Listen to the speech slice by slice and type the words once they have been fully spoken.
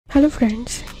Hello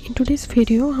friends, in today's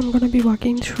video I'm gonna be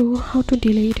walking through how to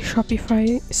delete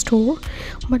Shopify store.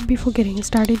 But before getting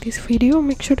started this video,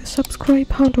 make sure to subscribe.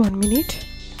 How to 1 minute.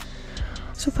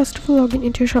 So first of all, log in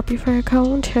into your Shopify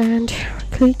account and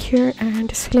click here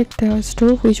and select the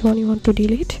store which one you want to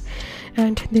delete,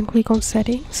 and then click on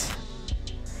settings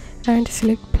and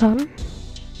select plan,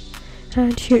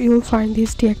 and here you will find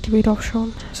this deactivate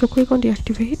option. So click on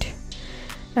deactivate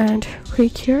and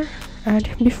click here. And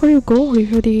before you go,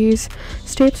 review these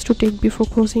steps to take before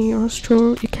closing your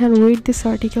store. You can read this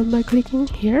article by clicking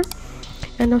here,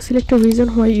 and now select a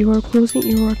reason why you are closing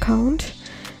your account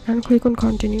and click on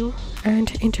continue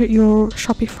and enter your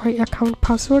Shopify account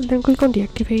password, then click on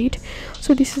deactivate.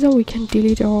 So this is how we can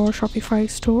delete our Shopify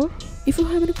store. If you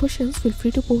have any questions, feel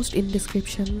free to post in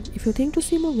description. If you think to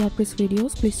see more WordPress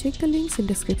videos, please check the links in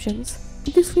descriptions.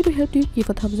 If this video helped you,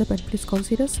 give a thumbs up and please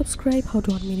consider subscribe. How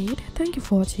to 1 minute. Thank you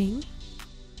for watching.